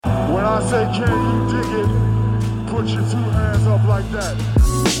When I say can you dig it, put your two hands up like that.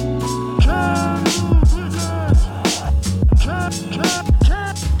 Can you dig it? Can.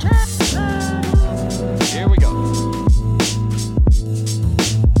 Here we go.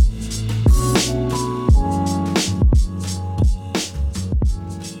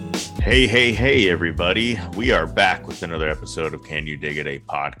 Hey, everybody. We are back with another episode of Can You Dig It, a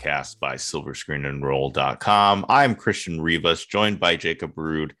podcast by silverscreenandroll.com. I'm Christian Rivas, joined by Jacob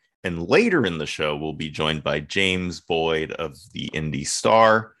Rude, and later in the show, we'll be joined by James Boyd of the Indy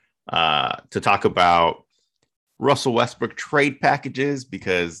Star to talk about Russell Westbrook trade packages,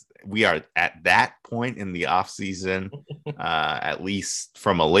 because we are at that point in the offseason, at least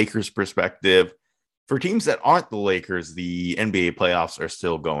from a Lakers perspective. For teams that aren't the Lakers, the NBA playoffs are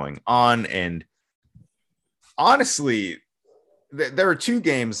still going on. And honestly, there are two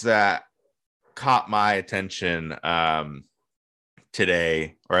games that caught my attention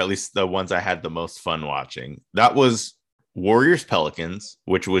today, or at least the ones I had the most fun watching. That was Warriors-Pelicans,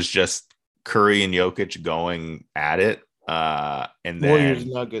 which was just Curry and Jokic going at it. And then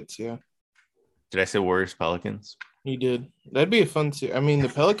Warriors-Nuggets, yeah. Did I say Warriors-Pelicans? You did. That'd be a fun series. I mean, the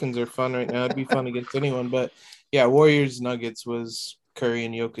Pelicans are fun right now. It'd be fun against anyone. But, yeah, Warriors-Nuggets was Curry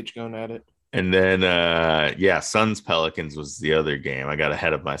and Jokic going at it. And then, Suns-Pelicans was the other game. I got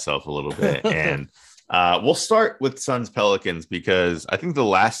ahead of myself a little bit. And we'll start with Suns-Pelicans, because I think the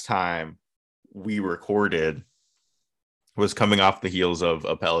last time we recorded was coming off the heels of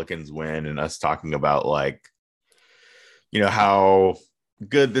a Pelicans win and us talking about, like, how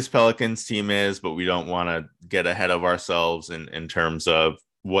good this Pelicans team is, but we don't want to get ahead of ourselves in terms of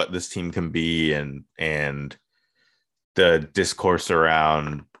what this team can be and the discourse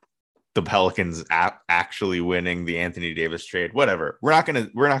around the Pelicans actually winning the Anthony Davis trade. Whatever. We're not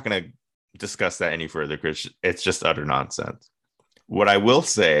gonna discuss that any further, Chris. It's just utter nonsense. What I will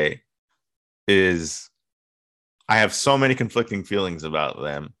say is I have so many conflicting feelings about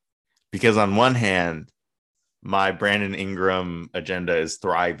them, because on one hand, my Brandon Ingram agenda is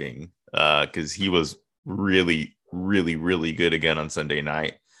thriving because he was really, really, really good again on Sunday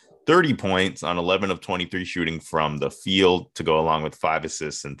night. 30 points on 11 of 23 shooting from the field to go along with 5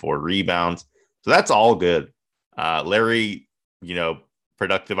 assists and 4 rebounds. So that's all good. Larry,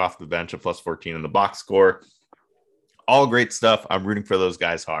 productive off the bench, a plus 14 in the box score. All great stuff. I'm rooting for those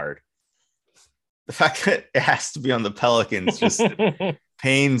guys hard. The fact that it has to be on the Pelicans just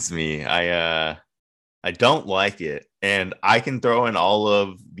pains me. I don't like it. And I can throw in all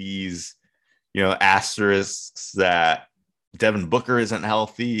of these, asterisks that Devin Booker isn't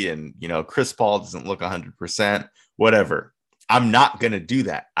healthy and, Chris Paul doesn't look 100%, whatever. I'm not going to do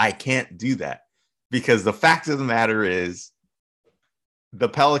that. I can't do that, because the fact of the matter is the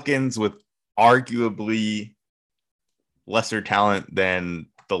Pelicans, with arguably lesser talent than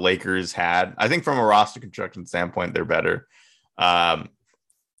the Lakers had, I think from a roster construction standpoint, they're better.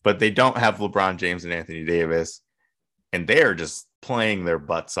 But they don't have LeBron James and Anthony Davis, and they are just playing their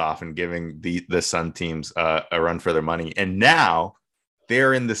butts off and giving the Sun teams a run for their money. And now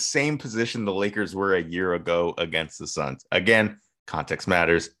they're in the same position the Lakers were a year ago against the Suns. Again, context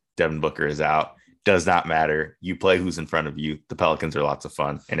matters. Devin Booker is out. Does not matter. You play who's in front of you. The Pelicans are lots of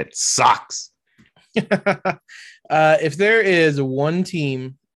fun, and it sucks. If there is one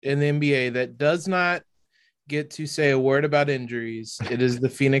team in the NBA that does not get to say a word about injuries, it is the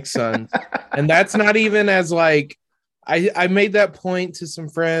Phoenix Suns. And that's not even as like, I made that point to some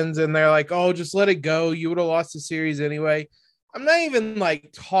friends and they're like, oh, just let it go. You would have lost the series anyway. I'm not even like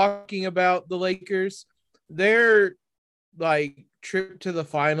talking about the Lakers. Their like trip to the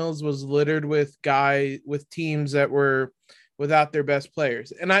finals was littered with teams that were without their best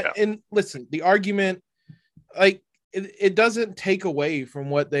players. And listen, the argument, like it doesn't take away from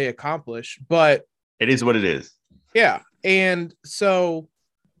what they accomplish, but it is what it is. Yeah. And so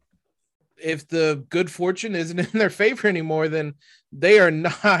if the good fortune isn't in their favor anymore, then they are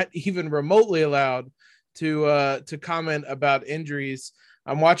not even remotely allowed to comment about injuries.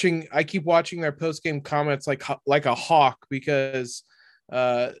 I keep watching their post-game comments like a hawk, because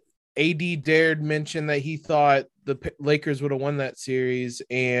AD dared mention that he thought the Lakers would have won that series,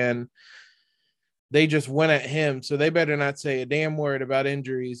 and they just went at him. So they better not say a damn word about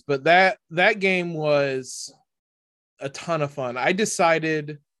injuries. But that game was a ton of fun. I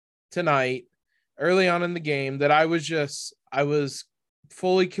decided tonight, early on in the game, that I was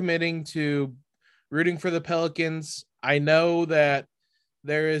fully committing to rooting for the Pelicans. I know that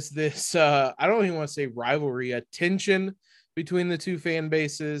there is this, I don't even want to say rivalry, a tension between the two fan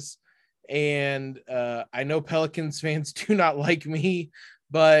bases. And I know Pelicans fans do not like me,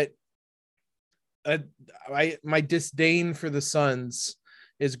 but my disdain for the Suns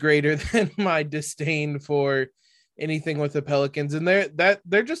is greater than my disdain for anything with the Pelicans. And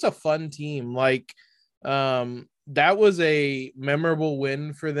they're just a fun team. Like, that was a memorable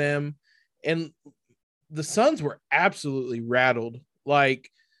win for them. And the Suns were absolutely rattled. Like,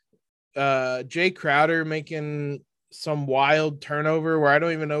 Jay Crowder making some wild turnover where I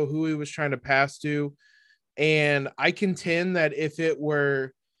don't even know who he was trying to pass to. And I contend that if it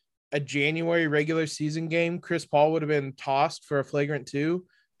were a January regular season game, Chris Paul would have been tossed for a flagrant 2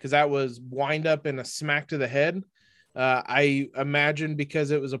 because that was wind up and a smack to the head. I imagine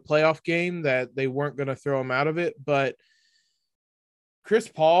because it was a playoff game that they weren't going to throw him out of it, but Chris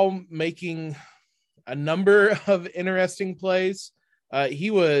Paul making a number of interesting plays. He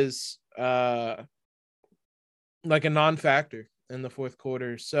was like a non-factor in the fourth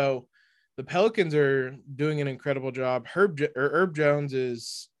quarter. So the Pelicans are doing an incredible job. Herb Jones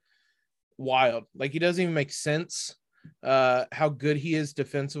is wild. Like, he doesn't even make sense how good he is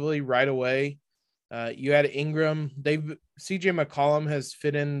defensively right away. You had Ingram. CJ McCollum has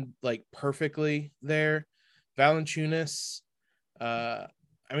fit in like perfectly there. Valanciunas. I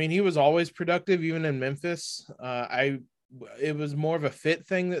mean, he was always productive even in Memphis. It was more of a fit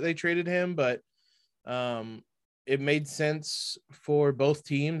thing that they traded him, but it made sense for both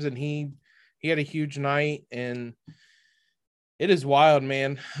teams, and he had a huge night, and it is wild,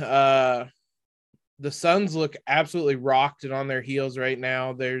 man. The Suns look absolutely rocked and on their heels right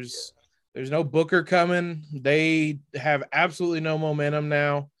now. There's no Booker coming. They have absolutely no momentum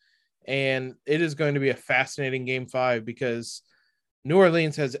now, and it is going to be a fascinating Game 5 because New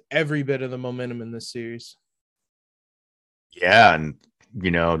Orleans has every bit of the momentum in this series. Yeah, and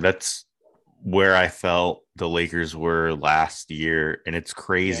that's where I felt the Lakers were last year, and it's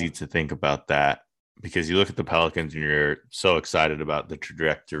crazy to think about that because you look at the Pelicans and you're so excited about the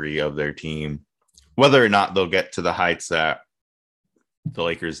trajectory of their team, whether or not they'll get to the heights that the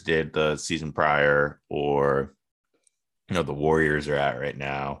Lakers did the season prior or the Warriors are at right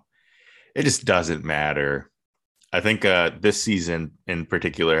now. It just doesn't matter. I think this season in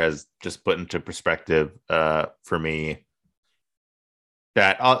particular has just put into perspective for me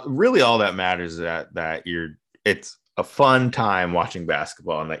that really all that matters is that it's a fun time watching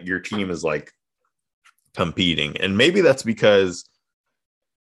basketball and that your team is like competing. And maybe that's because,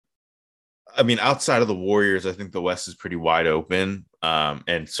 I mean, outside of the Warriors, I think the West is pretty wide open.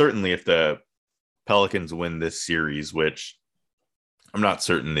 And certainly if the Pelicans win this series, which I'm not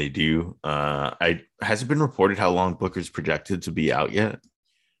certain they do. Has it been reported how long Booker's projected to be out yet?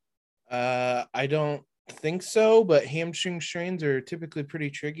 I don't think so, but hamstring strains are typically pretty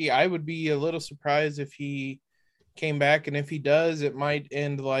tricky. I would be a little surprised if he came back, and if he does, it might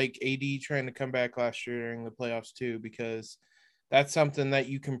end like AD trying to come back last year during the playoffs too, because that's something that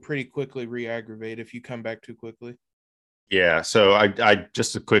you can pretty quickly re-aggravate if you come back too quickly. Yeah, so I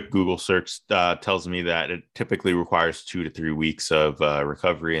just a quick Google search tells me that it typically requires 2 to 3 weeks of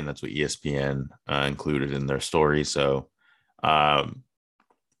recovery, and that's what ESPN included in their story. So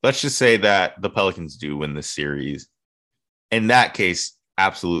let's just say that the Pelicans do win this series. In that case,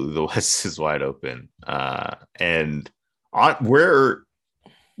 absolutely, the West is wide open. And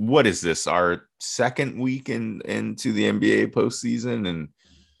what is this? Our second week into the NBA postseason,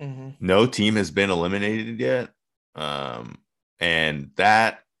 and no team has been eliminated yet. And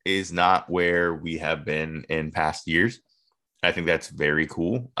that is not where we have been in past years. I think that's very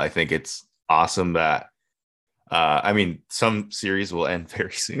cool. I think it's awesome that I mean, some series will end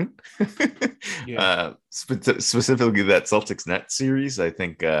very soon. Specifically that Celtics Nets series. I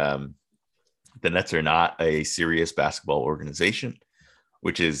think the Nets are not a serious basketball organization,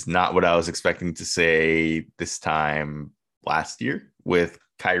 which is not what I was expecting to say this time last year with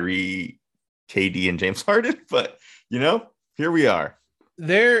Kyrie, KD, and James Harden. But here we are.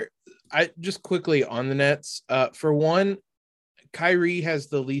 I just quickly on the Nets. For one, Kyrie has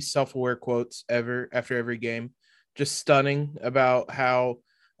the least self-aware quotes ever after every game. Just stunning about how,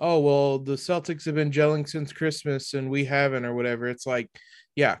 oh, well, the Celtics have been gelling since Christmas and we haven't or whatever. It's like,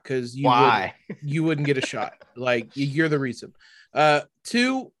 yeah, because you wouldn't get a shot. Like, you're the reason.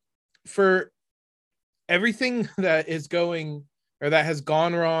 Two, for everything that is going or that has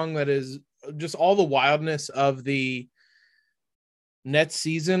gone wrong, that is just all the wildness of the Nets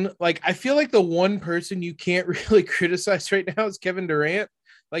season. Like, I feel like the one person you can't really criticize right now is Kevin Durant.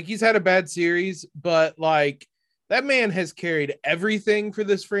 Like, he's had a bad series, but like that man has carried everything for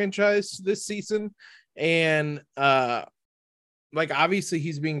this franchise this season. And like, obviously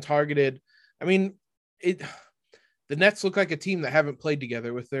he's being targeted. I mean, the Nets look like a team that haven't played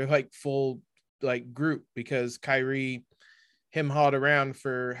together with their like full like group because Kyrie him hauled around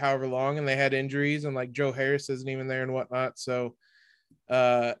for however long and they had injuries and like Joe Harris isn't even there and whatnot. So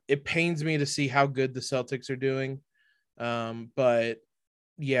It pains me to see how good the Celtics are doing. But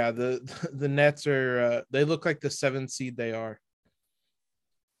yeah, the Nets are they look like the 7th seed they are.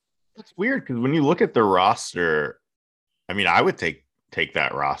 It's weird because when you look at the roster, I mean, I would take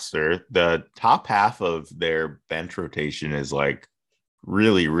that roster. The top half of their bench rotation is like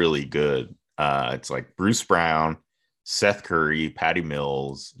really, really good. It's like Bruce Brown, Seth Curry, Patty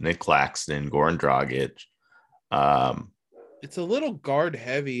Mills, Nick Claxton, Goran Dragic. It's a little guard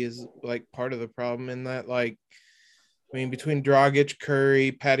heavy is like part of the problem in that, like, I mean, between Dragic,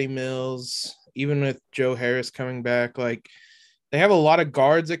 Curry, Patty Mills, even with Joe Harris coming back, like they have a lot of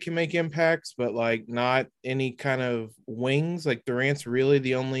guards that can make impacts, but like not any kind of wings. Like Durant's really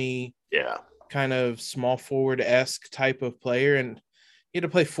the only kind of small forward-esque type of player. And he had to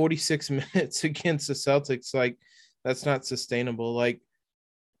play 46 minutes against the Celtics. Like that's not sustainable. Like,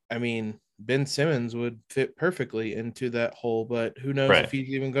 I mean, Ben Simmons would fit perfectly into that hole, but who knows if he's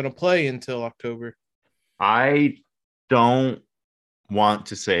even going to play until October. I don't want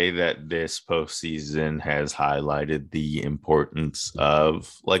to say that this postseason has highlighted the importance of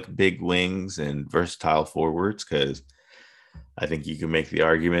like big wings and versatile forwards, because I think you can make the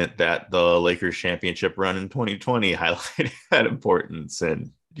argument that the Lakers championship run in 2020 highlighted that importance.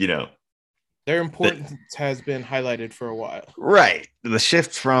 And, you know, their importance has been highlighted for a while. Right. The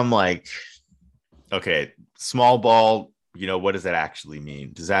shift from like, okay, small ball, you know, what does that actually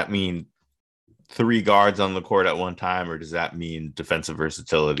mean? Does that mean 3 guards on the court at one time, or does that mean defensive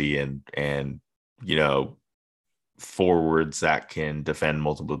versatility and you know, forwards that can defend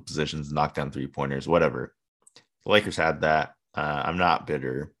multiple positions, knock down 3-pointers, whatever? The Lakers had that. I'm not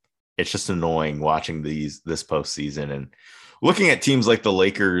bitter. It's just annoying watching this postseason and looking at teams like the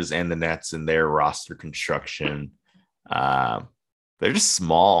Lakers and the Nets and their roster construction. They're just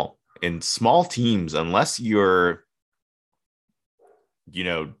small, and small teams, unless you're, you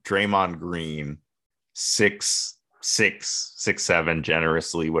know, Draymond Green, 6'7",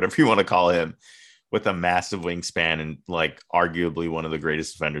 generously, whatever you want to call him, with a massive wingspan and like arguably one of the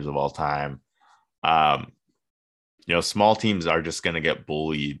greatest defenders of all time. You know, small teams are just going to get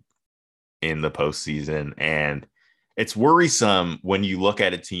bullied in the postseason, and it's worrisome when you look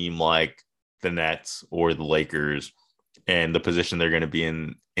at a team like the Nets or the Lakers and the position they're going to be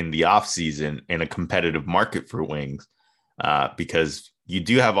in the offseason in a competitive market for wings, because you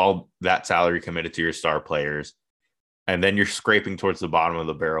do have all that salary committed to your star players, and then you're scraping towards the bottom of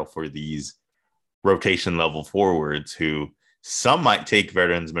the barrel for these rotation level forwards who some might take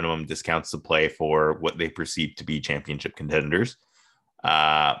veterans minimum discounts to play for what they perceive to be championship contenders.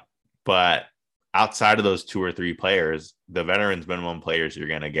 But outside of those 2 or 3 players, the veterans minimum players you're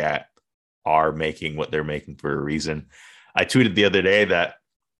going to get are making what they're making for a reason. I tweeted the other day that,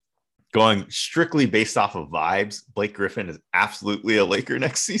 going strictly based off of vibes, Blake Griffin is absolutely a Laker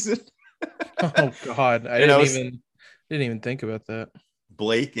next season. Oh God, I didn't even think about that.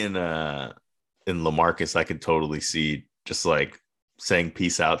 Blake and LaMarcus, I could totally see just like saying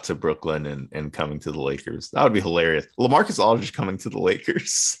peace out to Brooklyn and coming to the Lakers. That would be hilarious. LaMarcus Aldridge coming to the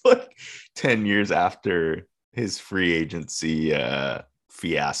Lakers like 10 years after his free agency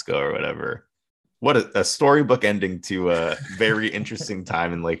fiasco or whatever. What a storybook ending to a very interesting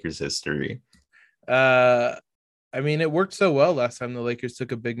time in Lakers history. I mean, it worked so well last time the Lakers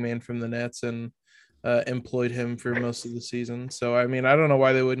took a big man from the Nets and employed him for most of the season. So, I mean, I don't know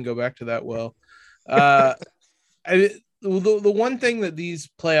why they wouldn't go back to that well. The one thing that these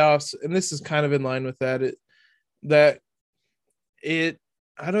playoffs, and this is kind of in line with that, I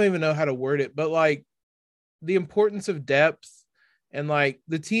don't even know how to word it, but like the importance of depth, and like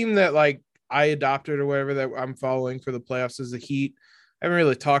the team that like I adopted or whatever that I'm following for the playoffs is the Heat. I haven't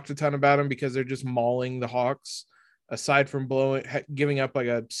really talked a ton about them because they're just mauling the Hawks, aside from giving up like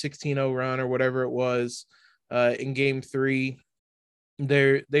a 16-0 run or whatever it was in game 3.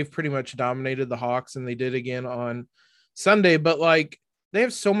 They've pretty much dominated the Hawks, and they did again on Sunday. But like they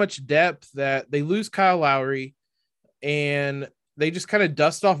have so much depth that they lose Kyle Lowry, and they just kind of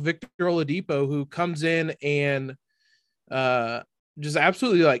dust off Victor Oladipo, who comes in and just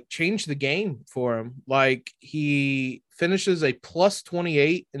absolutely like changed the game for him. Like he finishes a plus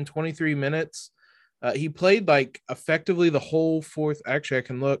 28 in 23 minutes. He played like effectively the whole fourth. Actually, I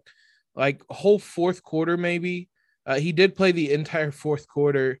can look like whole fourth quarter, maybe. He did play the entire fourth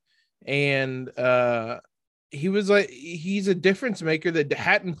quarter, and he was like, he's a difference maker that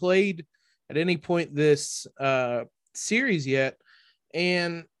hadn't played at any point this series yet.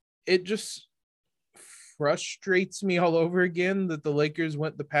 And it just frustrates me all over again that the Lakers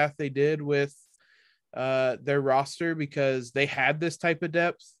went the path they did with their roster, because they had this type of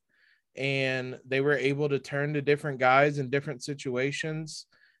depth. and they were able to turn to different guys in different situations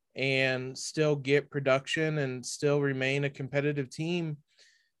and still get production and still remain a competitive team.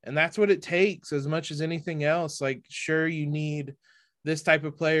 And that's what it takes as much as anything else. Like, sure, you need this type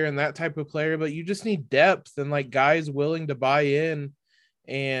of player and that type of player, but you just need depth and like guys willing to buy in.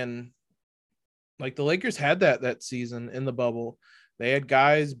 And like the Lakers had that season in the bubble. They had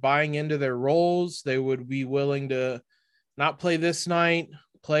guys buying into their roles. They would be willing to not play this night,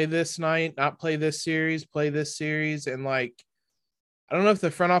 not play this series, play this series. And like, I don't know if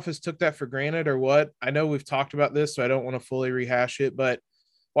the front office took that for granted or what. I know we've talked about this, so I don't want to fully rehash it, but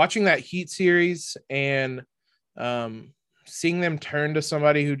watching that Heat series and seeing them turn to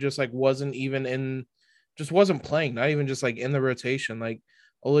somebody who just like wasn't playing, not even just like in the rotation. Like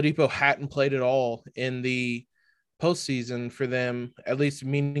Oladipo hadn't played at all in the postseason for them, at least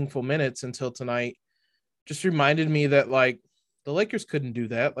meaningful minutes until tonight. Just reminded me that like the Lakers couldn't do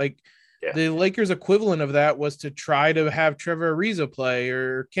that. Like the Lakers equivalent of that was to try to have Trevor Ariza play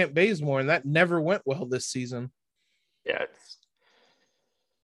or Kent Bazemore, and that never went well this season. Yeah,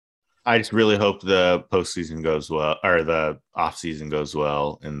 I just really hope the postseason goes well, or the offseason goes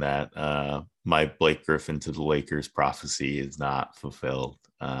well, and that my Blake Griffin to the Lakers prophecy is not fulfilled.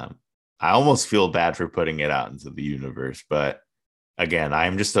 I almost feel bad for putting it out into the universe, but again,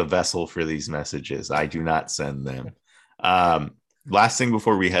 I'm just a vessel for these messages. I do not send them. Last thing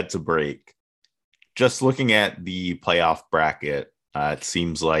before we head to break, just looking at the playoff bracket, it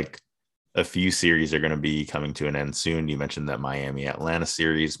seems like a few series are going to be coming to an end soon. You mentioned that Miami-Atlanta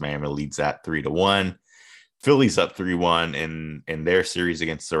series. Miami leads that 3-1. Philly's up 3-1 in their series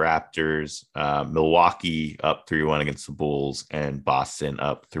against the Raptors. Milwaukee up 3-1 against the Bulls, and Boston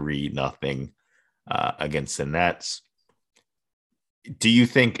up 3-0 against the Nets. Do you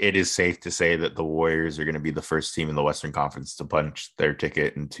think it is safe to say that the Warriors are going to be the first team in the Western Conference to punch their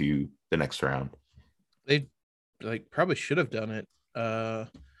ticket into the next round? They like probably should have done it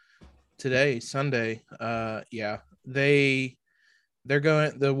today, Sunday. The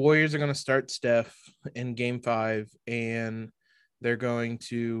Warriors are going to start Steph in game 5, and they're going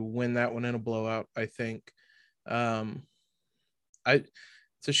to win that one in a blowout, I think. It's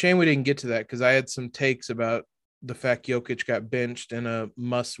a shame we didn't get to that because I had some takes about the fact Jokic got benched in a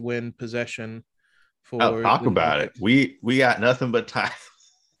must-win possession. Talk about it. We got nothing but time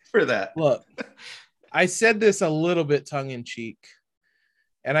for that. Look, I said this a little bit tongue-in-cheek,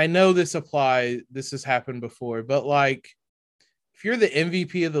 and I know this has happened before, but like, if you're the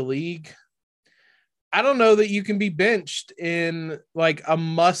MVP of the league, I don't know that you can be benched in like a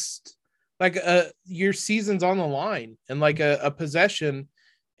must, like your season's on the line and like a possession,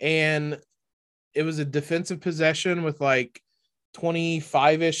 and it was a defensive possession with like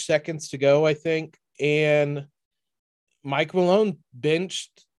 25-ish seconds to go, I think. And Mike Malone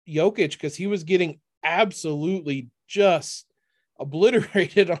benched Jokic because he was getting absolutely just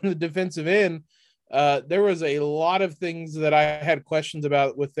obliterated on the defensive end. There was a lot of things that I had questions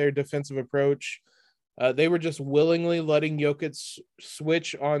about with their defensive approach. They were just willingly letting Jokic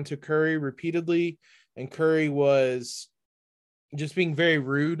switch onto Curry repeatedly, and Curry was just being very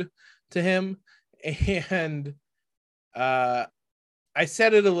rude to him. And I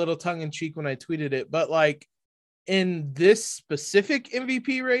said it a little tongue in cheek when I tweeted it, but like in this specific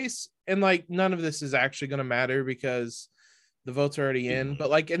MVP race, and like none of this is actually going to matter because the votes are already in, but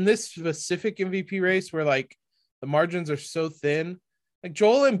like in this specific MVP race where like the margins are so thin, like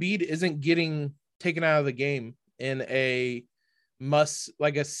Joel Embiid isn't getting taken out of the game in a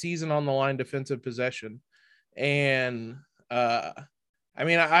season on the line defensive possession. And I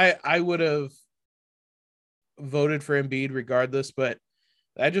mean, I would have voted for Embiid regardless, but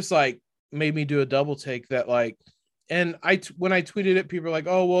that just like made me do a double take that like, and when I tweeted it, people were like,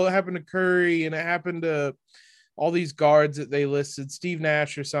 oh, well, it happened to Curry and it happened to all these guards that they listed, Steve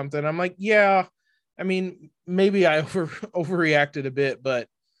Nash or something. I'm like, yeah, I mean, maybe I overreacted a bit, but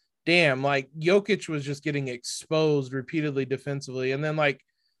damn, like Jokic was just getting exposed repeatedly defensively. And then like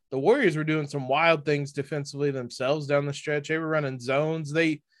the Warriors were doing some wild things defensively themselves down the stretch. They were running zones.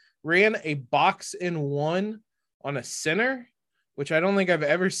 They ran a box in one on a center, which I don't think I've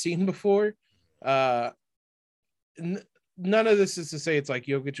ever seen before. None of this is to say it's like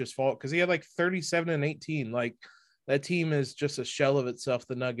Jokic's fault because he had like 37 and 18. Like that team is just a shell of itself,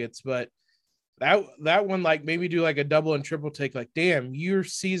 the Nuggets. But that one like maybe do like a double and triple take. Like, damn, your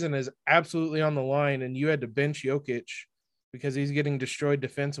season is absolutely on the line, and you had to bench Jokic because he's getting destroyed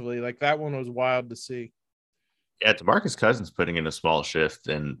defensively. Like that one was wild to see. Yeah, DeMarcus Cousins putting in a small shift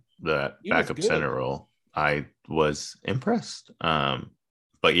in the backup center role. I was impressed.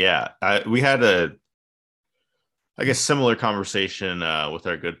 But yeah, we had I guess similar conversation with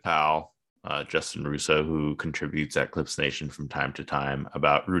our good pal Justin Russo, who contributes at Clips Nation from time to time,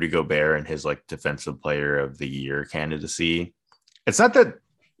 about Rudy Gobert and his like defensive player of the year candidacy. It's not that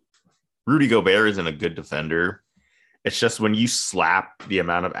Rudy Gobert isn't a good defender. It's just when you slap the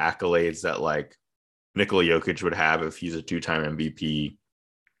amount of accolades that like Nikola Jokic would have if he's a 2-time MVP,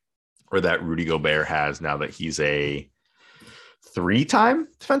 or that Rudy Gobert has now that he's a 3-time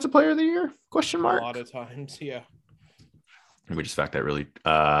defensive player of the year? Question mark. A lot of times, yeah. Let me just fact that really.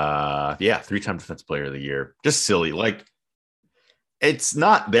 Yeah, 3-time defensive player of the year. Just silly. Like, it's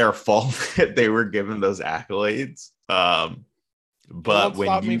not their fault that they were given those accolades. But won't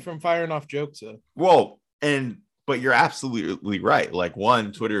stop me from firing off jokes. Well, but you're absolutely right. Like,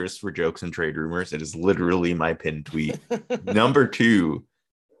 one, Twitter is for jokes and trade rumors. It is literally my pinned tweet. Number two,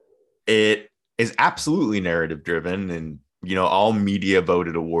 it is absolutely narrative driven, and all media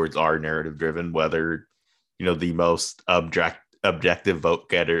voted awards are narrative driven, whether the most objective vote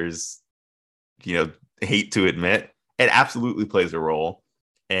getters hate to admit. It absolutely plays a role,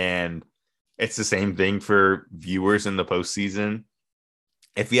 and it's the same thing for viewers in the postseason.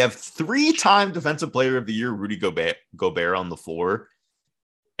 If you have 3-time defensive player of the year Rudy Gobert on the floor,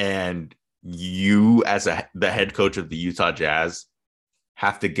 and you as the head coach of the Utah Jazz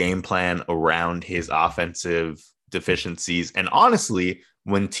have to game plan around his offensive deficiencies, and honestly,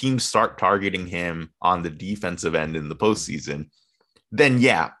 when teams start targeting him on the defensive end in the postseason, then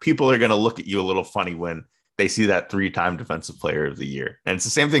yeah, people are going to look at you a little funny when they see that 3-time defensive player of the year. And it's the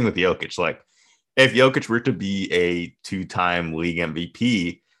same thing with Jokic. Like, if Jokic were to be a 2-time league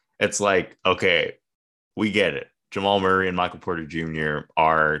MVP, it's like, okay, we get it. Jamal Murray and Michael Porter Jr.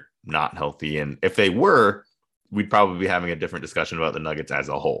 are not healthy. And if they were, we'd probably be having a different discussion about the Nuggets as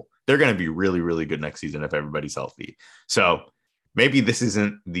a whole. They're going to be really, really good next season if everybody's healthy. So maybe this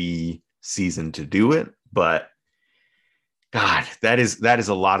isn't the season to do it, but God, that is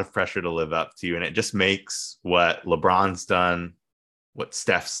a lot of pressure to live up to. And it just makes what LeBron's done, what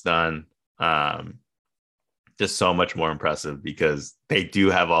Steph's done, just so much more impressive, because they do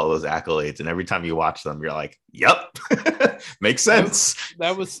have all those accolades. And every time you watch them, you're like, yep, makes sense.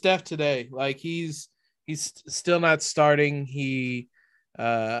 That was Steph today. Like, he's still not starting. He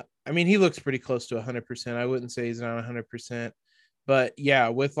looks pretty close to 100%. I wouldn't say he's not 100%, but yeah,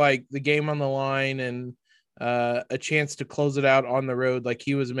 with like the game on the line and a chance to close it out on the road, like,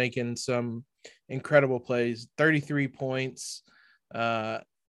 he was making some incredible plays. 33 points.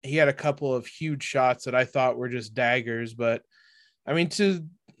 He had a couple of huge shots that I thought were just daggers, but I mean, to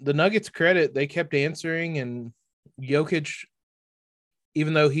the Nuggets' credit, they kept answering, and Jokic,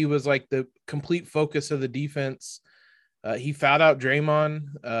 even though he was like the complete focus of the defense, he fouled out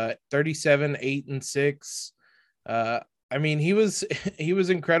Draymond, 37, 8, and 6. He was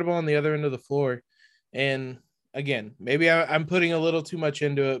incredible on the other end of the floor. And again, maybe I'm putting a little too much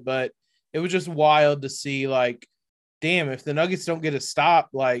into it, but it was just wild to see, like, damn, if the Nuggets don't get a stop,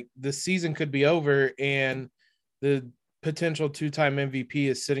 like, this season could be over, and the potential 2-time MVP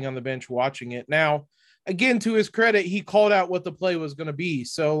is sitting on the bench watching it. Now, again, to his credit, he called out what the play was going to be.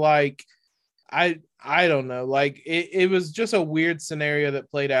 So, like, I don't know. Like, it was just a weird scenario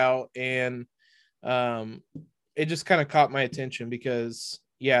that played out, and it just kind of caught my attention because,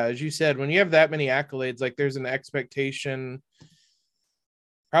 yeah, as you said, when you have that many accolades, like, there's an expectation,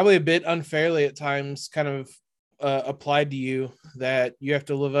 probably a bit unfairly at times, kind of applied to you, that you have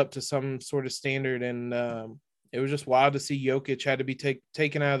to live up to some sort of standard. And it was just wild to see Jokic had to be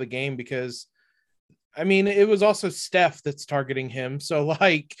taken out of the game, because it was also Steph that's targeting him. So,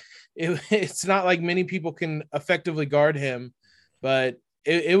 like, it's not like many people can effectively guard him, but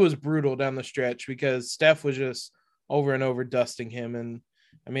it was brutal down the stretch because Steph was just over and over dusting him. And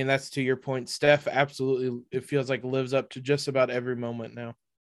that's to your point. Steph absolutely, it feels like, lives up to just about every moment now.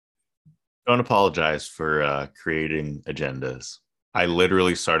 Don't apologize for creating agendas. I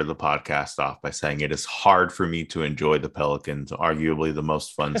literally started the podcast off by saying it is hard for me to enjoy the Pelicans, arguably the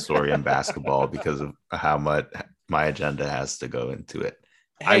most fun story in basketball, because of how much my agenda has to go into it.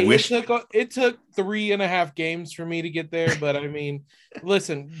 Hey, I wish it took 3.5 games for me to get there, but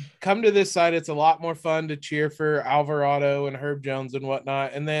listen, come to this side. It's a lot more fun to cheer for Alvarado and Herb Jones and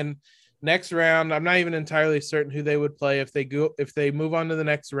whatnot. And then next round, I'm not even entirely certain who they would play if they move on to the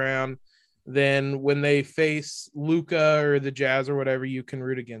next round. Then when they face Luka or the Jazz or whatever, you can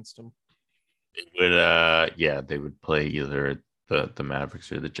root against them. They would play either the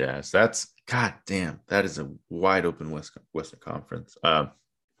Mavericks or the Jazz. That's, God damn, that is a wide open Western Conference.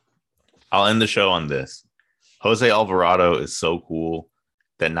 I'll end the show on this. Jose Alvarado is so cool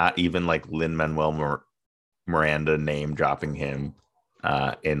that not even like Lin-Manuel Miranda name dropping him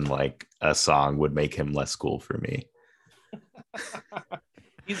in like a song would make him less cool for me.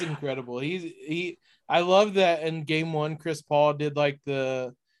 He's incredible. I love that in game one, Chris Paul did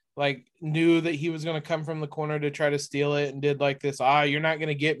knew that he was going to come from the corner to try to steal it and did like this, you're not going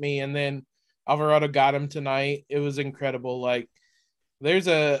to get me. And then Alvarado got him tonight. It was incredible. Like there's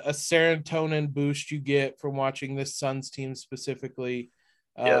a serotonin boost you get from watching this Suns team specifically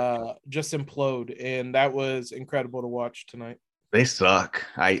just implode. And that was incredible to watch tonight. They suck.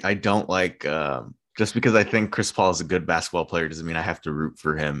 I don't like just because I think Chris Paul is a good basketball player doesn't mean I have to root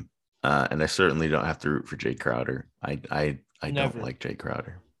for him. And I certainly don't have to root for Jay Crowder. I don't like Jay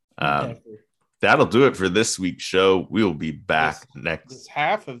Crowder. That'll do it for this week's show. We will be back next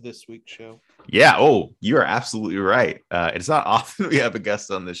half of this week's show. Yeah. Oh, you are absolutely right. It's not often we have a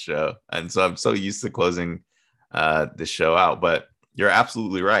guest on this show. And so I'm so used to closing this show out, but you're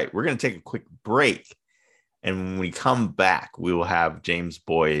absolutely right. We're going to take a quick break. And when we come back, we will have James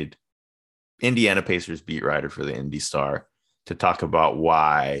Boyd, Indiana Pacers beat writer for the Indy Star, to talk about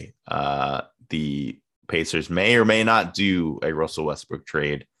why the Pacers may or may not do a Russell Westbrook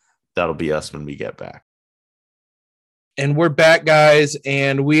trade. That'll be us when we get back. And we're back, guys,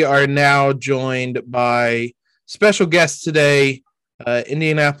 and we are now joined by special guest today,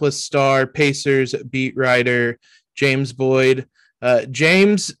 Indianapolis Star Pacers beat writer James Boyd.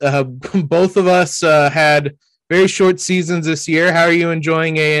 James, both of us had very short seasons this year. How are you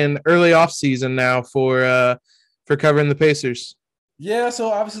enjoying an early off season now for covering the Pacers? Yeah,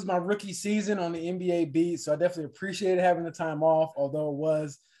 so obviously it's my rookie season on the NBA beat, so I definitely appreciated having the time off, although it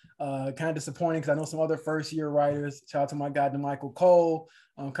was kind of disappointing because I know some other first-year writers. Shout out to my guy, DeMichael Cole,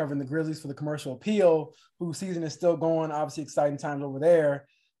 covering the Grizzlies for the Commercial Appeal, whose season is still going. Obviously exciting times over there.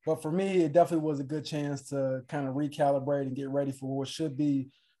 But for me, it definitely was a good chance to kind of recalibrate and get ready for what should be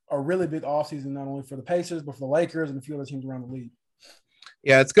a really big offseason, not only for the Pacers, but for the Lakers and a few other teams around the league.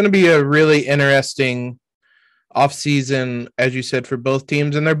 Yeah, it's going to be a really interesting offseason, as you said, for both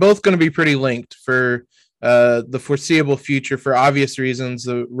teams. And they're both going to be pretty linked for the foreseeable future for obvious reasons.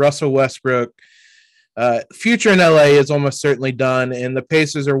 The Russell Westbrook future in LA is almost certainly done, and the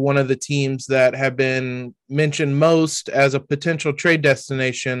Pacers are one of the teams that have been mentioned most as a potential trade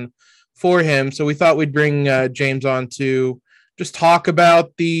destination for him. So we thought we'd bring James on to just talk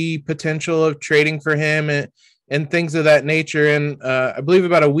about the potential of trading for him and things of that nature. And I believe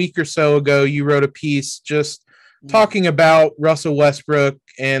about a week or so ago, you wrote a piece just talking about Russell Westbrook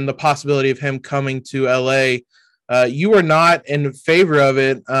and the possibility of him coming to LA. You are not in favor of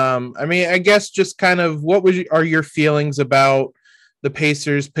it. I mean, I guess just kind of what are your feelings about the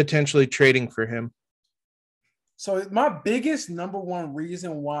Pacers potentially trading for him? So my biggest number one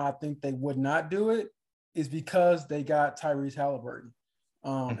reason why I think they would not do it is because they got Tyrese Halliburton.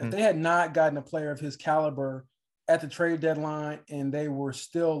 If they had not gotten a player of his caliber at the trade deadline and they were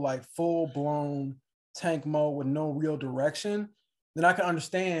still like full-blown tank mode with no real direction, then I can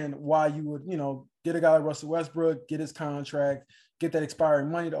understand why you would, get a guy like Russell Westbrook, get his contract, get that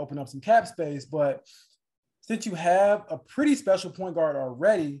expiring money to open up some cap space. But since you have a pretty special point guard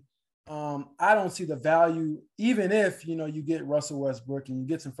already, I don't see the value, even if, you get Russell Westbrook and you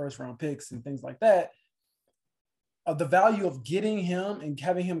get some first round picks and things like that, of the value of getting him and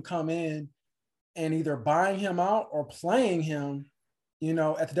having him come in and either buying him out or playing him,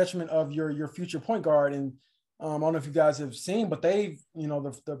 at the detriment of your future point guard. And I don't know if you guys have seen, but they've,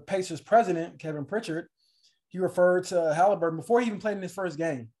 the Pacers president, Kevin Pritchard, he referred to Halliburton before he even played in his first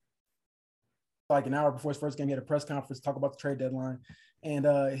game. Like an hour before his first game, he had a press conference to talk about the trade deadline.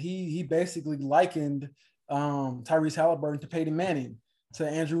 And he basically likened Tyrese Halliburton to Peyton Manning, to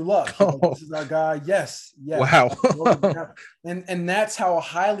Andrew Luck. This is our guy. Yes. Wow. and that's how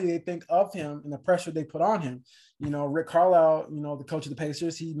highly they think of him and the pressure they put on him. Rick Carlisle, the coach of the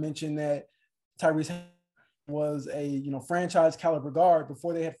Pacers, he mentioned that Tyrese was a franchise caliber guard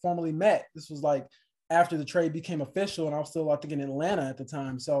before they had formally met. This was like after the trade became official, and I was still, I think, in Atlanta at the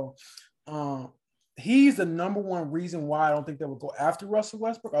time. So he's the number one reason why I don't think they would go after Russell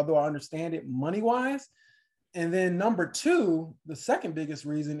Westbrook, although I understand it money-wise. And then number two, the second biggest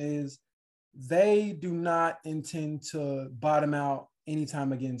reason is they do not intend to bottom out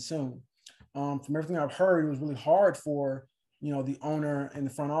anytime again soon. From everything I've heard, it was really hard for, the owner and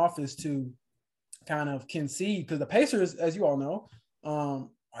the front office to kind of concede, because the Pacers, as you all know,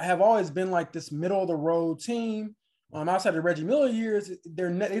 have always been like this middle of the road team. Outside of Reggie Miller years, they've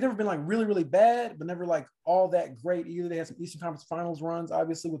never been like really, really bad, but never like all that great either. They had some Eastern Conference Finals runs,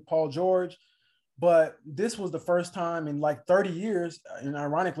 obviously, with Paul George. But this was the first time in like 30 years, and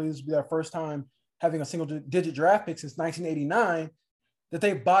ironically, this would be their first time having a single-digit draft pick since 1989, that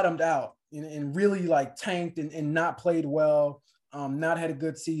they bottomed out and really like tanked and not played well. not had a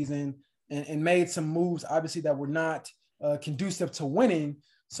good season, and made some moves, obviously, that were not conducive to winning.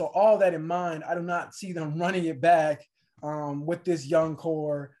 So all that in mind, I do not see them running it back with this young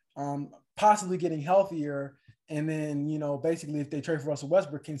core, possibly getting healthier. And then, basically if they trade for Russell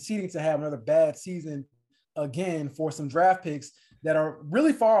Westbrook, conceding to have another bad season again for some draft picks that are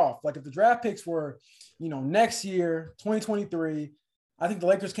really far off. Like if the draft picks were, next year, 2023, I think the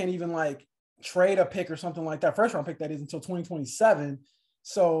Lakers can't even like trade a pick or something like that. First round pick that is until 2027.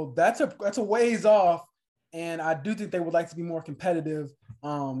 So that's a ways off. And I do think they would like to be more competitive,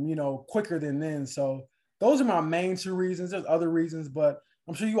 quicker than then. So those are my main two reasons. There's other reasons, but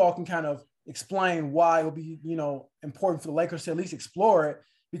I'm sure you all can kind of explain why it will be, important for the Lakers to at least explore it.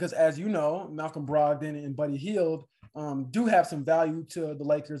 Because as you know, Malcolm Brogdon and Buddy Hield do have some value to the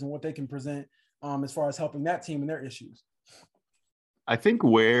Lakers and what they can present as far as helping that team and their issues. I think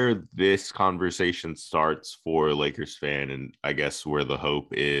where this conversation starts for a Lakers fan, and I guess where the hope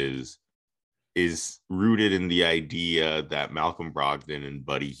is rooted in the idea that Malcolm Brogdon and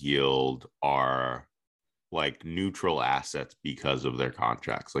Buddy Hield are like neutral assets because of their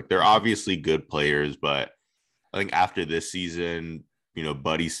contracts. Like they're obviously good players, but I think after this season,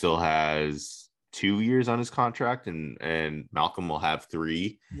 Buddy still has 2 years on his contract and Malcolm will have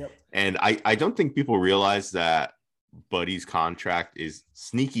 3. Yep. And I don't think people realize that Buddy's contract is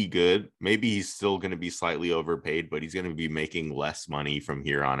sneaky good. Maybe he's still going to be slightly overpaid, but he's going to be making less money from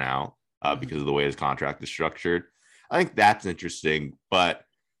here on out because of the way his contract is structured. I think that's interesting. But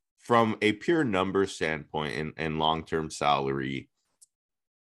from a pure number standpoint and long-term salary,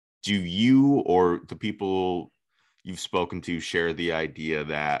 do you or the people you've spoken to share the idea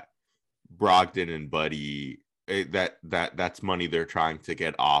that Brogdon and Buddy, that's money they're trying to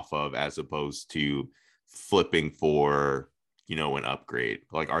get off of as opposed to flipping for, an upgrade?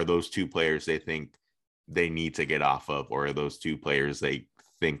 Like, are those two players they think they need to get off of, or are those two players they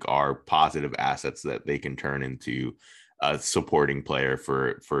think are positive assets that they can turn into a supporting player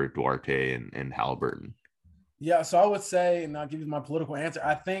for Duarte and Halliburton? Yeah, so I would say, and I'll give you my political answer,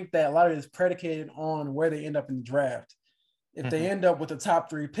 I think that a lot of it is predicated on where they end up in the draft. If they end up with a top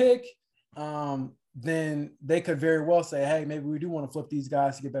 3 pick, then they could very well say, hey, maybe we do want to flip these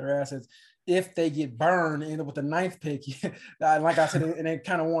guys to get better assets. If they get burned and end up with the 9th pick, like I said, and they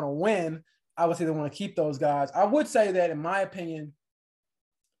kind of want to win, I would say they want to keep those guys. I would say that, in my opinion,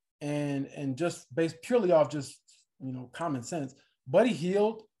 and just based purely off just, common sense, Buddy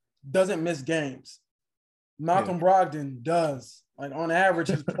Hield doesn't miss games. Malcolm Brogdon does. Like on average,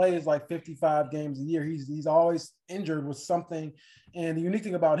 he plays like 55 games a year. He's always injured with something. And the unique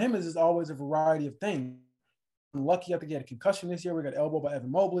thing about him is there's always a variety of things. I'm lucky I think he had a concussion this year. We got elbowed by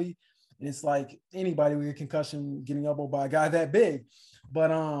Evan Mobley. And it's like anybody with a concussion getting elbowed by a guy that big.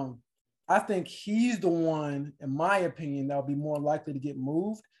 But I think he's the one, in my opinion, that will be more likely to get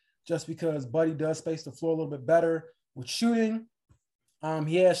moved just because Buddy does space the floor a little bit better with shooting.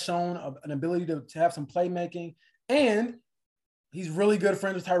 He has shown an ability to have some playmaking, and he's really good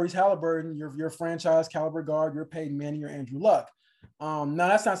friends with Tyrese Halliburton, your franchise caliber guard, your Peyton Manning, your Andrew Luck. Now,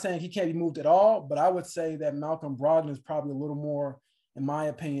 that's not saying he can't be moved at all, but I would say that Malcolm Brogdon is probably a little more, in my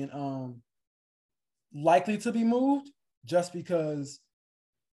opinion, likely to be moved just because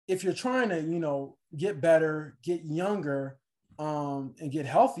if you're trying to, get better, get younger, and get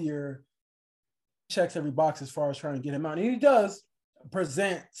healthier, checks every box as far as trying to get him out. And he does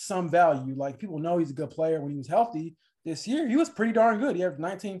present some value. Like people know he's a good player. When he was healthy this year, he was pretty darn good. He had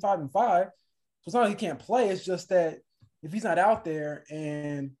 19, 5, and 5. So it's not like he can't play. It's just that if he's not out there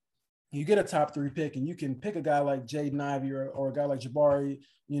and you get a top 3 pick and you can pick a guy like Jaden Ivey or a guy like Jabari,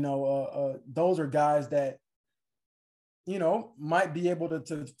 those are guys that, might be able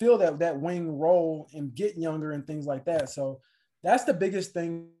to fill that wing role and get younger and things like that. So that's the biggest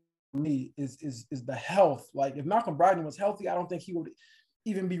thing for me is the health. Like if Malcolm Brogdon was healthy, I don't think he would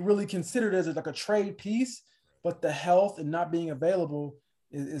even be really considered as like a trade piece, but the health and not being available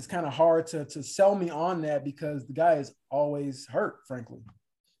is kind of hard to sell me on that because the guy is always hurt, frankly.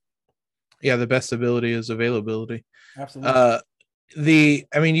 Yeah, the best ability is availability. Absolutely.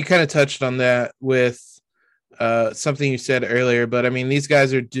 You kind of touched on that with something you said earlier, but I mean, these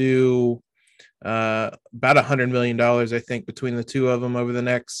guys are due about $100 million, I think, between the two of them over the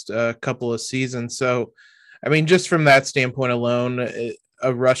next couple of seasons. So, I mean, just from that standpoint alone,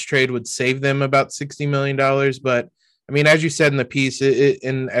 a rush trade would save them about $60 million. But I mean, as you said in the piece,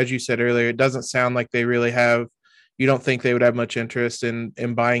 and as you said earlier, it doesn't sound like they really have. You don't think they would have much interest in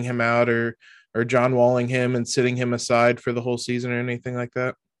buying him out or John Walling him and sitting him aside for the whole season or anything like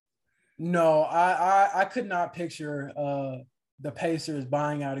that? No, I could not picture the Pacers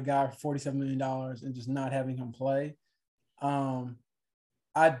buying out a guy for $47 million and just not having him play.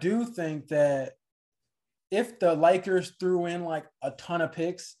 I do think that if the Lakers threw in like a ton of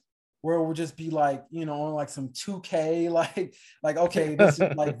picks, where it would just be like, on like some 2K, like okay, this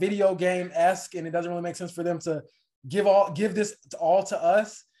is like video game-esque, and it doesn't really make sense for them to give this all to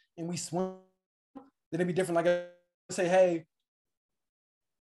us, and we swim, then it'd be different. Like I say, hey,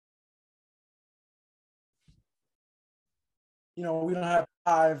 we don't have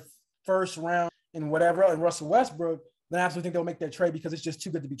 5 first round and whatever, and Russell Westbrook, then I absolutely think they'll make that trade because it's just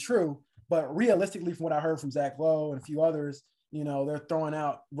too good to be true. But realistically, from what I heard from Zach Lowe and a few others, they're throwing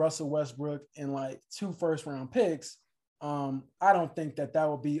out Russell Westbrook and like 2 first round picks. I don't think that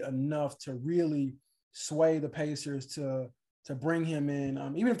would be enough to really sway the Pacers to bring him in.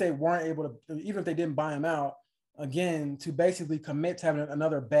 Even if they weren't able to, even if they didn't buy him out, again, to basically commit to having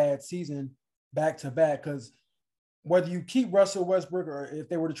another bad season back to back. Because whether you keep Russell Westbrook or if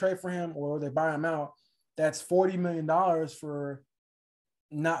they were to trade for him or they buy him out, that's $40 million for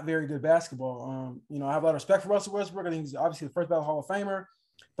not very good basketball. I have a lot of respect for Russell Westbrook. I think he's obviously the first ballot Hall of Famer,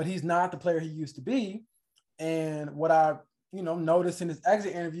 but he's not the player he used to be. And what I, noticed in his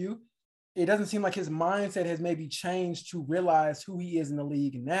exit interview, it doesn't seem like his mindset has maybe changed to realize who he is in the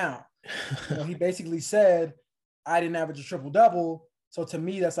league now. He basically said, I didn't average a triple-double, so to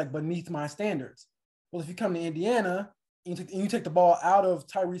me, that's like beneath my standards. Well, if you come to Indiana and you take the ball out of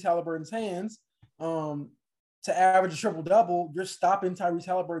Tyrese Halliburton's hands, to average a triple-double, you're stopping Tyrese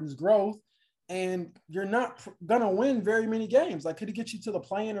Halliburton's growth, and you're not going to win very many games. Like, could he get you to the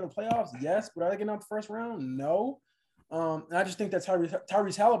play-in or the playoffs? Yes. But are they getting out the first round? No. And I just think that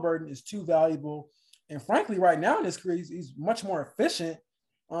Tyrese Halliburton is too valuable. And frankly, right now in his career, he's much more efficient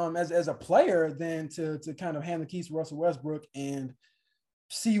as a player than to kind of hand the keys to Russell Westbrook and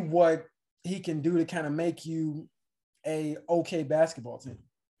see what he can do to kind of make you a okay basketball team.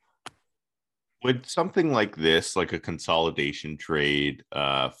 Would something like this, like a consolidation trade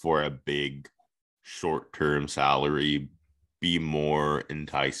for a big short-term salary, be more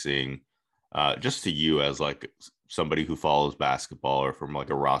enticing just to you as like somebody who follows basketball or from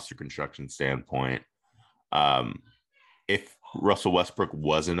like a roster construction standpoint? If Russell Westbrook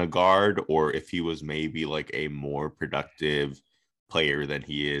wasn't a guard, or if he was maybe like a more productive player than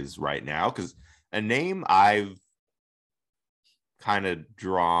he is right now, because a name I've kind of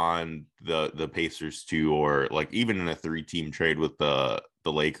drawn the Pacers to, or like even in a 3-team trade with the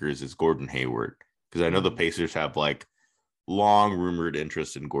Lakers, is Gordon Hayward, because I know the Pacers have like long rumored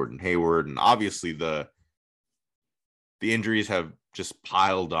interest in Gordon Hayward, and obviously the injuries have just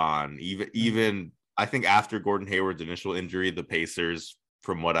piled on. Even I think after Gordon Hayward's initial injury, the Pacers,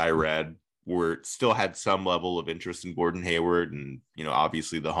 from what I read, still had some level of interest in Gordon Hayward, and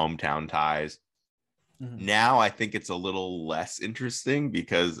obviously the hometown ties. Now I think it's a little less interesting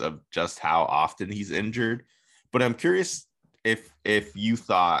because of just how often he's injured. But I'm curious if you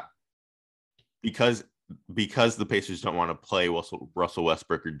thought, because the Pacers don't want to play Russell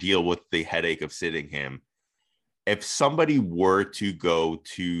Westbrook or deal with the headache of sitting him, if somebody were to go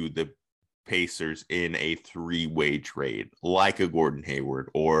to the Pacers in a 3-way trade, like a Gordon Hayward,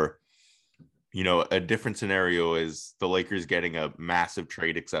 or a different scenario is the Lakers getting a massive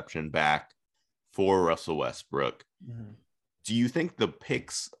trade exception back for Russell Westbrook. Do you think the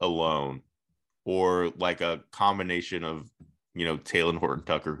picks alone, or like a combination of, Talen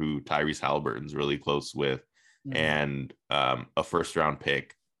Horton-Tucker, who Tyrese Halliburton's really close with, and a first-round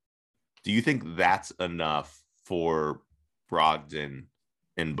pick, do you think that's enough for Brogdon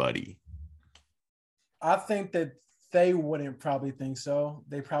and Buddy? I think that they wouldn't probably think so.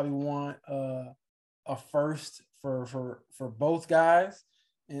 They probably want a first for both guys,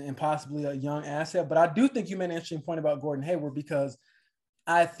 and possibly a young asset. But I do think you made an interesting point about Gordon Hayward, because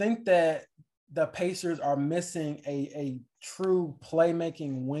I think that the Pacers are missing a true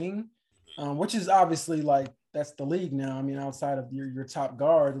playmaking wing, which is obviously like, that's the league now. I mean, outside of your top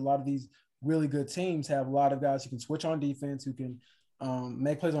guard, a lot of these really good teams have a lot of guys who can switch on defense, who can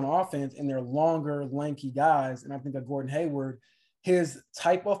make plays on offense, and they're longer, lanky guys. And I think that Gordon Hayward, his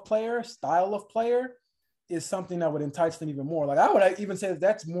type of player, style of player, is something that would entice them even more. Like, I would even say that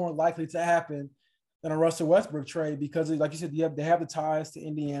that's more likely to happen than a Russell Westbrook trade, because, like you said, they have the ties to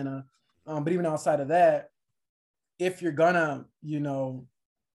Indiana. But even outside of that, if you're gonna, the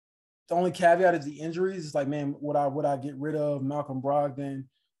only caveat is the injuries. It's like, man, would I get rid of Malcolm Brogdon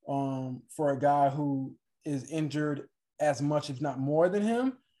for a guy who is injured as much, if not more than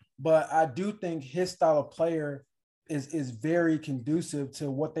him? But I do think his style of player is very conducive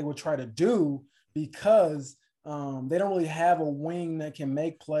to what they would try to do, because they don't really have a wing that can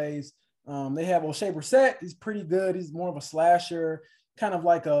make plays. They have O'Shea Brissett. He's pretty good. He's more of a slasher, kind of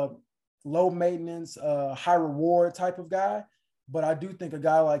like a low maintenance, high reward type of guy. But I do think a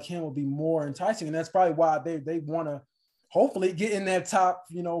guy like him will be more enticing. And that's probably why they want to hopefully get in that top,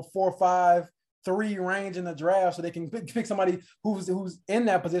 4, 5, 3 range in the draft so they can pick somebody who's in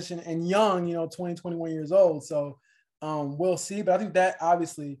that position and young, 20, 21 years old. So we'll see. But I think that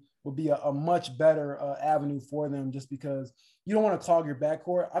obviously would be a much better avenue for them just because you don't want to clog your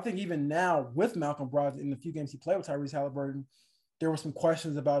backcourt. I think even now with Malcolm Brogdon in the few games he played with Tyrese Halliburton, there were some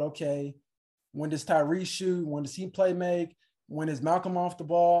questions about, okay, when does Tyrese shoot? When does he play make? When is Malcolm off the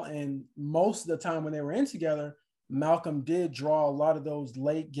ball? And most of the time when they were in together, Malcolm did draw a lot of those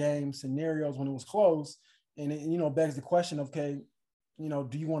late game scenarios when it was close. And it, begs the question of, okay,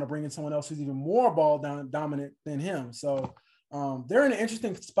 do you want to bring in someone else who's even more ball dominant than him? So they're in an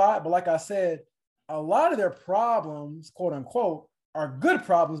interesting spot. But like I said, a lot of their problems, quote unquote, are good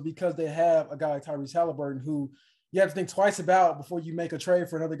problems because they have a guy like Tyrese Halliburton who you have to think twice about before you make a trade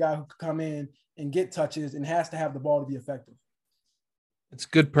for another guy who could come in and get touches and has to have the ball to be effective. It's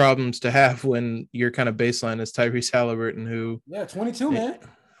good problems to have when your kind of baseline is Tyrese Halliburton, who 22, man.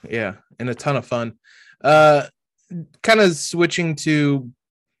 Yeah, and a ton of fun. Kind of switching to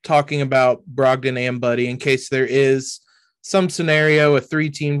talking about Brogdon and Buddy in case there is some scenario, a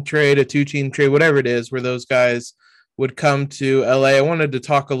 3-team trade, a 2-team trade, whatever it is, where those guys would come to LA. I wanted to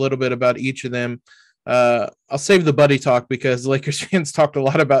talk a little bit about each of them. I'll save the Buddy talk because Lakers fans talked a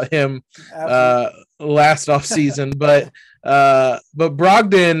lot about him last offseason, but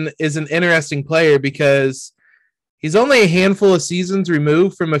Brogdon is an interesting player because he's only a handful of seasons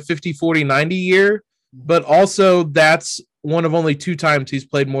removed from a 50, 40, 90 year, but also that's one of only 2 times he's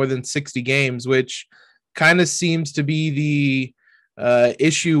played more than 60 games, which kind of seems to be the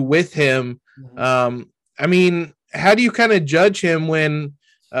issue with him. I mean, how do you kind of judge him when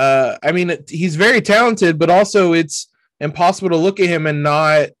he's very talented, but also it's impossible to look at him and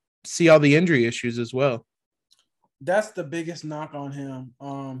not see all the injury issues as well? That's the biggest knock on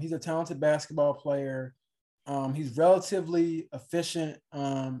him. He's a talented basketball player. He's relatively efficient.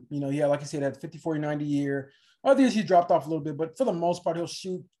 Like you said, that 50, 40, 90 year. Other years he dropped off a little bit, but for the most part, he'll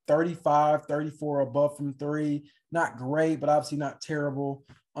shoot 35, 34 above from 3. Not great, but obviously not terrible.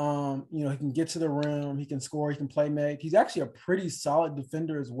 He can get to the rim, he can score, he can play make. He's actually a pretty solid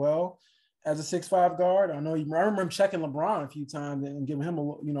defender as well as a 6'5" guard. I remember him checking LeBron a few times and giving him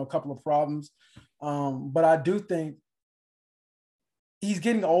a couple of problems. But I do think he's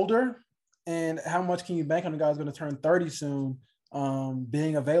getting older, and how much can you bank on a guy who's going to turn 30 soon,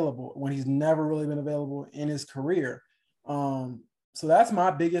 being available when he's never really been available in his career. So that's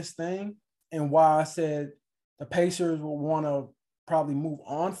my biggest thing, and why I said the Pacers will want to probably move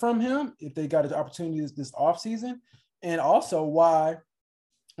on from him if they got an opportunity this offseason. And also why,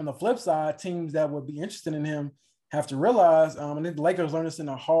 on the flip side, teams that would be interested in him have to realize, and the Lakers learned this in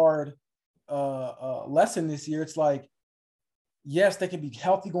a hard lesson this year. It's like, yes, they can be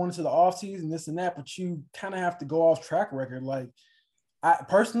healthy going into the offseason, this and that, but you kind of have to go off track record. Like, I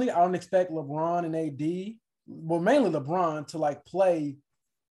don't expect LeBron and AD, well, mainly LeBron, to play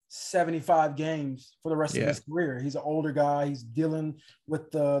 75 games for the rest of his career. He's an older guy. He's dealing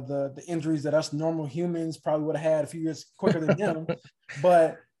with the injuries that us normal humans probably would have had a few years quicker than him.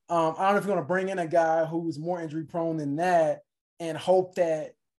 But I don't know if you're going to bring in a guy who is more injury prone than that and hope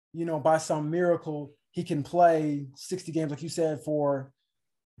that, by some miracle, he can play 60 games, like you said, for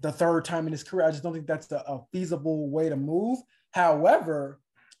the 3rd time in his career. I just don't think that's a feasible way to move. However,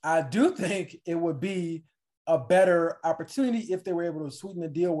 I do think it would be a better opportunity if they were able to sweeten the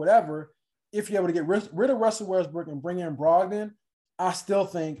deal, whatever. If you're able to get rid of Russell Westbrook and bring in Brogdon, I still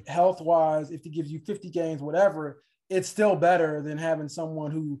think health-wise, if he gives you 50 games, whatever, it's still better than having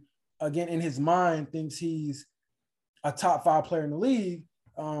someone who, again, in his mind, thinks he's a top 5 player in the league,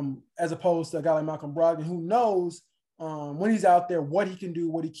 as opposed to a guy like Malcolm Brogdon, who knows when he's out there what he can do,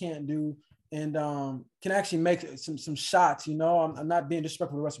 what he can't do, and can actually make some shots. I'm not being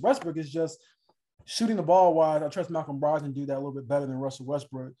disrespectful to Russell Westbrook. It's just shooting the ball wise. I trust Malcolm Brogdon to do that a little bit better than Russell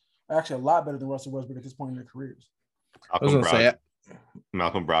Westbrook. Actually, a lot better than Russell Westbrook at this point in their careers.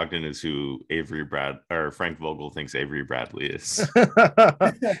 Malcolm Brogdon is who Frank Vogel thinks Avery Bradley is.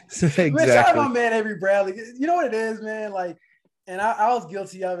 Exactly. Man, shout out my man Avery Bradley. You know what it is, man? And I was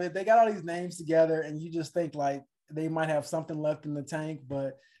guilty of it. They got all these names together, and you just think they might have something left in the tank,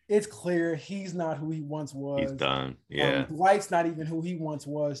 but it's clear he's not who he once was. He's done. Yeah. Dwight's not even who he once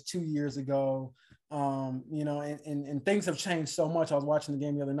was 2 years ago. And things have changed so much. I was watching the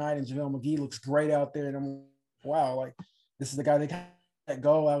game the other night, and JaVale McGee looks great out there, and I'm wow, this is the guy they got that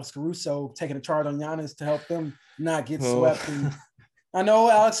go. Alex Caruso taking a charge on Giannis to help them not get swept. And I know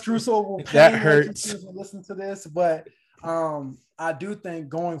Alex Caruso will pay that hurts. Listen to this, but I I do think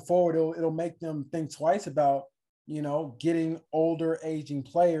going forward, it'll make them think twice about, getting older, aging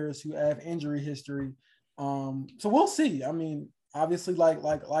players who have injury history. So we'll see. I mean, obviously,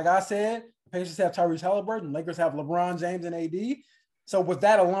 like I said, Pacers have Tyrese Halliburton, Lakers have LeBron James and AD. So with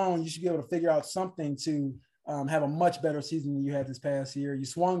that alone, you should be able to figure out something to have a much better season than you had this past year. You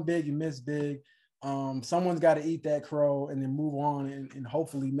swung big, you missed big. Someone's got to eat that crow and then move on and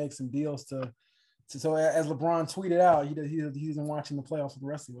hopefully make some deals to so as LeBron tweeted out, he isn't watching the playoffs with the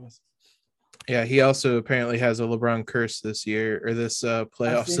rest of us. Yeah, he also apparently has a LeBron curse this year or this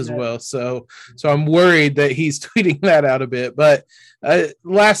playoffs as well. So I'm worried that he's tweeting that out a bit. But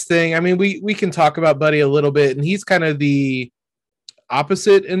last thing, I mean, we can talk about Buddy a little bit, and he's kind of the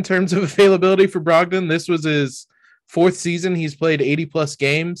opposite in terms of availability for Brogdon. This was his 4th season. He's played 80 plus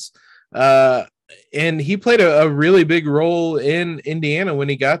games. And he played a really big role in Indiana when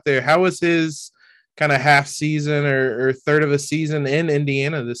he got there. How was his kind of half season or third of a season in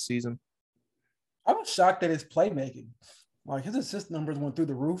Indiana this season? I was shocked at his playmaking. Like his assist numbers went through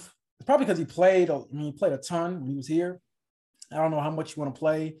the roof. It's probably because he played a ton when he was here. I don't know how much you want to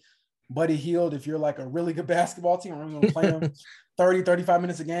play Buddy Hield if you're like a really good basketball team. I'm going to play him 30, 35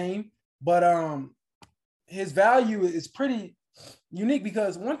 minutes a game. But his value is pretty unique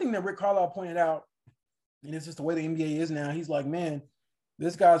because one thing that Rick Carlisle pointed out, and it's just the way the NBA is now, he's like, man,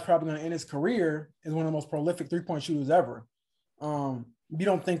 this guy's probably going to end his career as one of the most prolific three-point shooters ever. You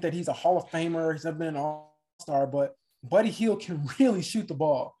don't think that he's a Hall of Famer. He's never been an all-star, but Buddy Hield can really shoot the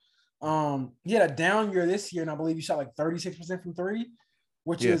ball. He had a down year this year, and I believe he shot like 36% from three,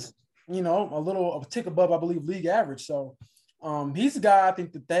 which is, a tick above, I believe, league average. So he's a guy I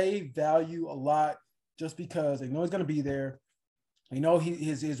think that they value a lot just because they know he's going to be there. They know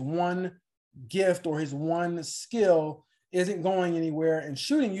his one gift or his one skill isn't going anywhere, and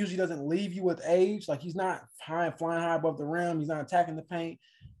shooting usually doesn't leave you with age. Like he's not flying high above the rim. He's not attacking the paint.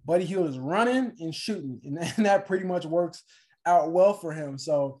 Buddy Hield is running and shooting, and that pretty much works out well for him.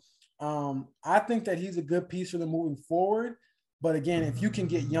 So I think that he's a good piece for them moving forward. But again, if you can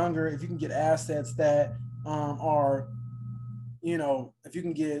get younger, if you can get assets that are, if you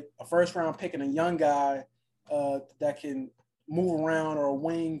can get a first round pick and a young guy that can move around or a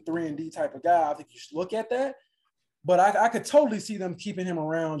wing 3-and-D type of guy, I think you should look at that. But I could totally see them keeping him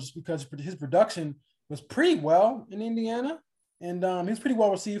around just because his production was pretty well in Indiana. And he's pretty well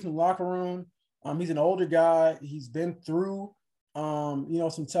received from the locker room. He's an older guy. He's been through,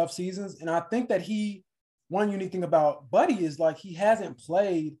 some tough seasons. And I think that one unique thing about Buddy is like he hasn't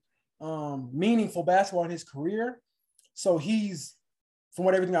played meaningful basketball in his career. So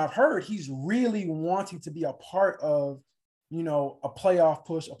from everything I've heard, he's really wanting to be a part of, a playoff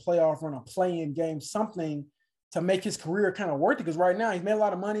push, a playoff run, a play-in game, something to make his career kind of worth it. Because right now he's made a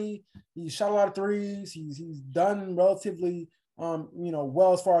lot of money. He's shot a lot of threes. He's done relatively,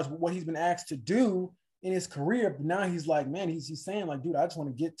 well as far as what he's been asked to do in his career. But now he's like, man, he's saying like, dude, I just want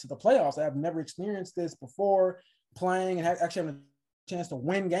to get to the playoffs. I've never experienced this before playing and actually having a chance to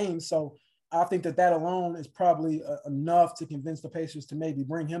win games. So I think that alone is probably enough to convince the Pacers to maybe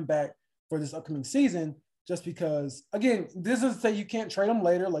bring him back for this upcoming season. Just because, again, this doesn't say you can't trade him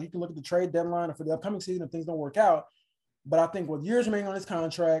later. Like you can look at the trade deadline or for the upcoming season if things don't work out. But I think with years remaining on his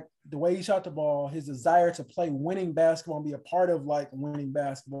contract, the way he shot the ball, his desire to play winning basketball and be a part of like winning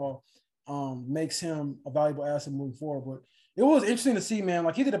basketball makes him a valuable asset moving forward. But it was interesting to see, man,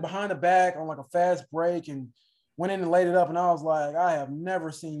 like he did it behind the back on like a fast break and went in and laid it up. And I was like, I have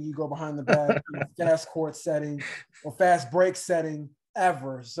never seen you go behind the back in a fast court setting or fast break setting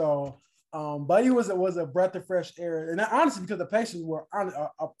ever. So, but he was a breath of fresh air. And honestly, because the Pacers were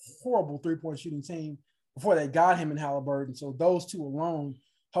a horrible three-point shooting team before they got him in Halliburton. So those two alone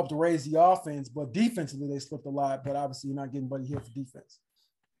helped to raise the offense. But defensively, they slipped a lot. But obviously, you're not getting Buddy Hield for defense.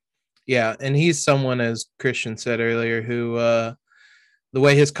 Yeah, and he's someone, as Christian said earlier, who the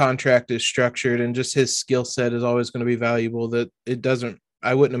way his contract is structured and just his skill set is always going to be valuable. That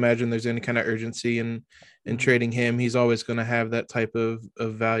I wouldn't imagine there's any kind of urgency in trading him. He's always going to have that type of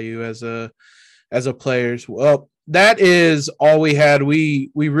value as a player. Well, that is all we had. We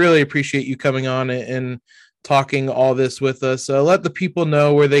really appreciate you coming on and talking all this with us. Let the people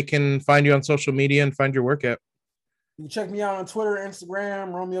know where they can find you on social media and find your work at. You can check me out on Twitter,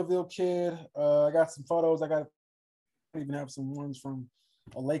 Instagram, Romeoville Kid. I got some photos. I even have some ones from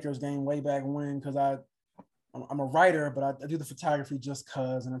a Lakers game way back when because I'm a writer, but I do the photography just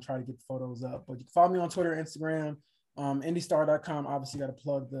because, and I try to get the photos up. But you can follow me on Twitter, Instagram, IndyStar.com. Obviously, got to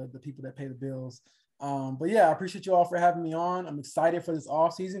plug the people that pay the bills. But yeah, I appreciate you all for having me on. I'm excited for this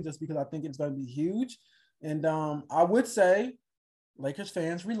off season just because I think it's going to be huge. And I would say Lakers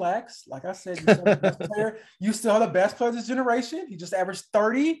fans, relax. Like I said, you still have the best player of this generation. He just averaged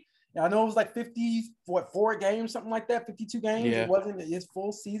 30. I know it was like 4 games, something like that, 52 games. Yeah. It wasn't his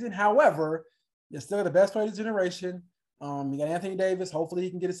full season. However, you're still the best player of this generation. You got Anthony Davis. Hopefully, he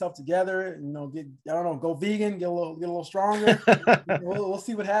can get himself together. Go vegan, get a little stronger. We'll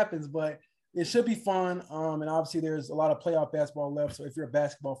see what happens, but it should be fun. And obviously, there's a lot of playoff basketball left. So if you're a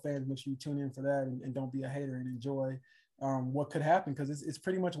basketball fan, make sure you tune in for that and don't be a hater and enjoy what could happen, because it's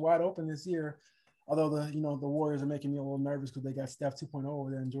pretty much wide open this year. Although the Warriors are making me a little nervous because they got Steph 2.0 over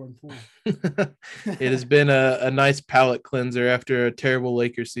there in Jordan Poole. It has been a nice palate cleanser after a terrible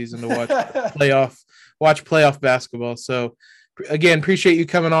Lakers season to watch playoff basketball. So again, appreciate you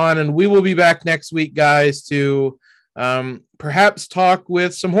coming on, and we will be back next week, guys, to perhaps talk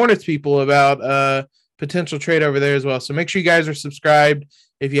with some Hornets people about potential trade over there as well. So make sure you guys are subscribed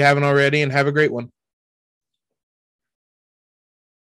if you haven't already, and have a great one.